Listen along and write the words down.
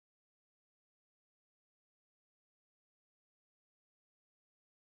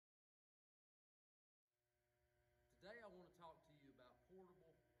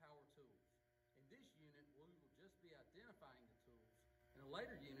a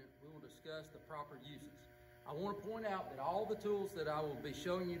later unit, we will discuss the proper uses. I want to point out that all the tools that I will be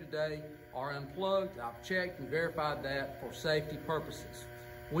showing you today are unplugged. I've checked and verified that for safety purposes.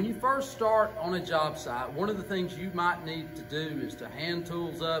 When you first start on a job site, one of the things you might need to do is to hand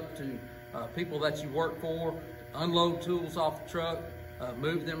tools up to people that you work for, unload tools off the truck,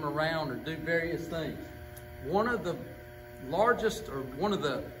 move them around, or do various things. One of the largest, or one of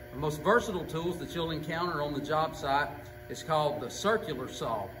the most versatile tools that you'll encounter on the job site is called the circular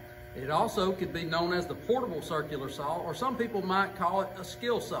saw. It also could be known as the portable circular saw, or some people might call it a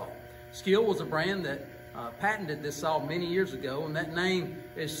skill saw. Skill was a brand that patented this saw many years ago, and that name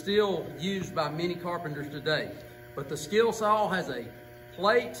is still used by many carpenters today. But the skill saw has a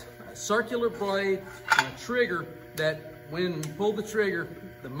plate, a circular blade, and a trigger that when you pull the trigger,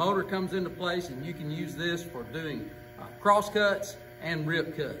 the motor comes into place, and you can use this for doing cross cuts and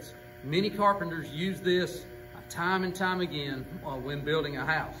rip cuts. Many carpenters use this time and time again when building a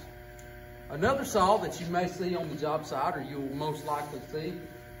house. Another saw that you may see on the job site, or you will most likely see,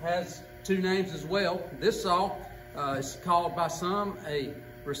 has two names as well. This saw is called by some a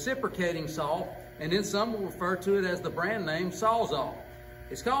reciprocating saw, and then some will refer to it as the brand name Sawzall.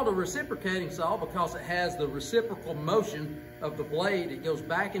 It's called a reciprocating saw because it has the reciprocal motion of the blade. It goes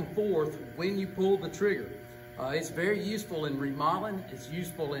back and forth when you pull the trigger. It's very useful in remodeling. It's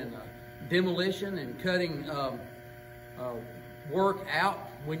useful in demolition and cutting work out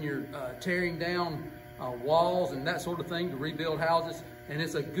when you're tearing down walls and that sort of thing to rebuild houses. And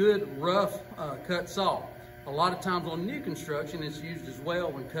it's a good rough cut saw. A lot of times on new construction, it's used as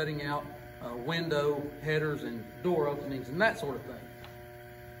well when cutting out window headers and door openings and that sort of thing.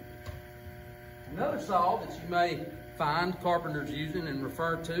 Another saw that you may find carpenters using and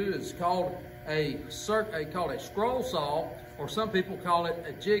refer to is called a scroll saw, or some people call it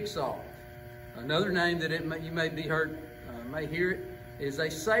a jigsaw. Another name that you may hear it is a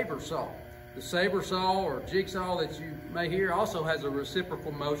saber saw. The saber saw or jigsaw that you may hear also has a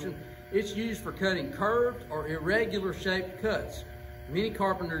reciprocal motion. It's used for cutting curved or irregular shaped cuts. Many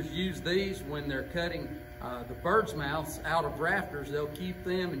carpenters use these when they're cutting the bird's mouths out of rafters. They'll keep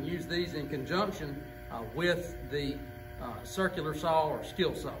them and use these in conjunction with the circular saw or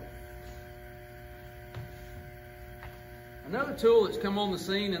skill saw. Another tool that's come on the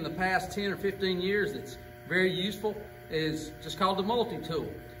scene in the past 10 or 15 years that's very useful is just called the multi-tool.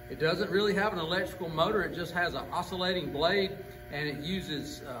 It doesn't really have an electrical motor. It just has an oscillating blade, and it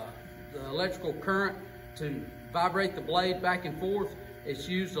uses the electrical current to vibrate the blade back and forth. It's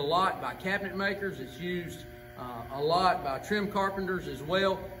used a lot by cabinet makers. It's used a lot by trim carpenters as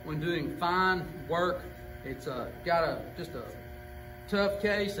well when doing fine work. It's got just a tough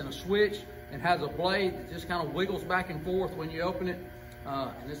case and a switch, and has a blade that just kind of wiggles back and forth when you open it,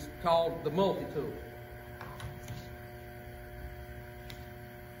 and it's called the multi-tool.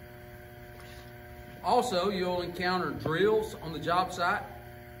 Also, you'll encounter drills on the job site.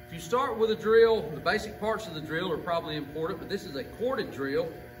 If you start with a drill, the basic parts of the drill are probably important, but this is a corded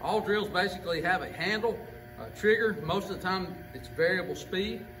drill. All drills basically have a handle, a trigger. Most of the time, it's variable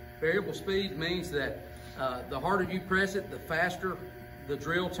speed. Variable speed means that the harder you press it, the faster the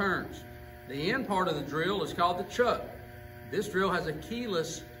drill turns. The end part of the drill is called the chuck. This drill has a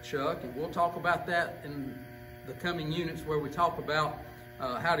keyless chuck, and we'll talk about that in the coming units where we talk about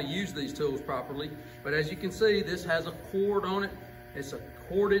how to use these tools properly. But as you can see, this has a cord on it. It's a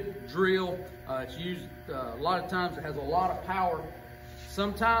corded drill. It's used a lot of times. It has a lot of power.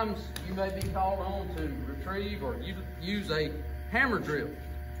 Sometimes you may be called on to retrieve or use a hammer drill.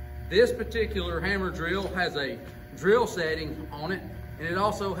 This particular hammer drill has a drill setting on it, and it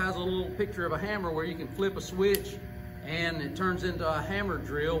also has a little picture of a hammer where you can flip a switch and it turns into a hammer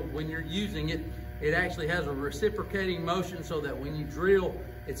drill. When you're using it, it actually has a reciprocating motion so that when you drill,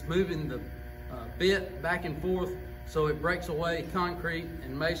 it's moving the bit back and forth, so it breaks away concrete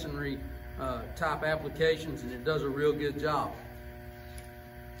and masonry type applications, and it does a real good job.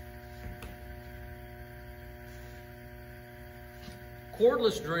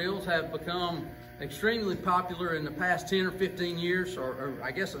 Cordless drills have become extremely popular in the past 10 or 15 years, or I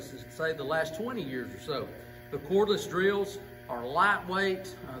guess I should say the last 20 years or so. The cordless drills are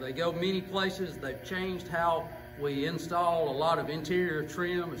lightweight. They go many places. They've changed how we install a lot of interior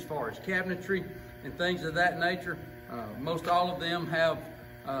trim as far as cabinetry and things of that nature. Most all of them have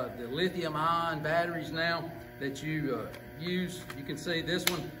the lithium-ion batteries now that you use. You can see this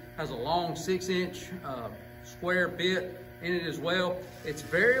one has a long 6-inch square bit in it as well. It's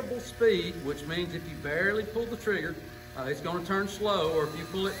variable speed, which means if you barely pull the trigger, it's going to turn slow, or if you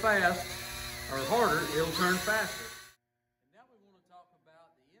pull it fast or harder, it'll turn faster. And now we want to talk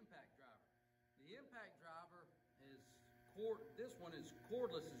about the impact driver. The impact driver is this one is is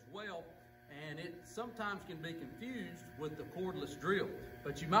cordless as well, and it sometimes can be confused with the cordless drill.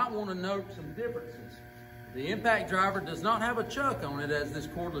 But you might want to note some differences. The impact driver does not have a chuck on it as this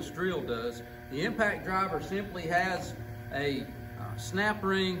cordless drill does. The impact driver simply has a snap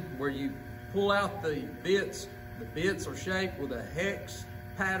ring where you pull out the bits. The bits are shaped with a hex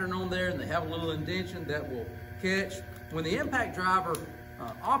pattern on there, and they have a little indentation that will catch. When the impact driver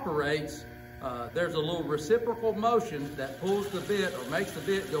operates, there's a little reciprocal motion that pulls the bit or makes the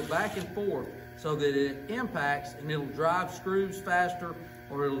bit go back and forth so that it impacts, and it'll drive screws faster,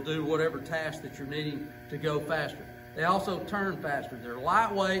 or it'll do whatever task that you're needing to go faster. They also turn faster. They're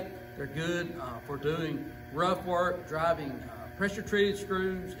lightweight. They're good for doing rough work, driving pressure treated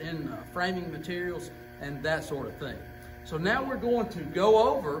screws in framing materials and that sort of thing. So now we're going to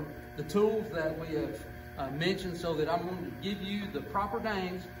go over the tools that we have mentioned, so that I'm going to give you the proper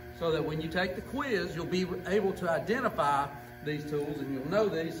names so that when you take the quiz, you'll be able to identify these tools, and you'll know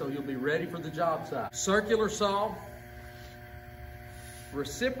these, so you'll be ready for the job site. Circular saw,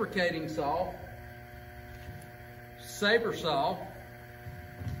 reciprocating saw, saber saw,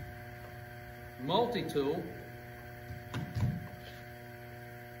 multi-tool,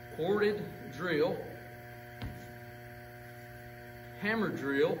 corded drill, hammer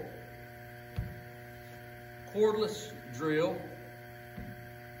drill, cordless drill,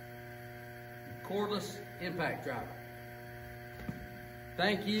 cordless impact driver.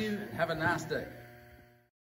 Thank you, and have a nice day.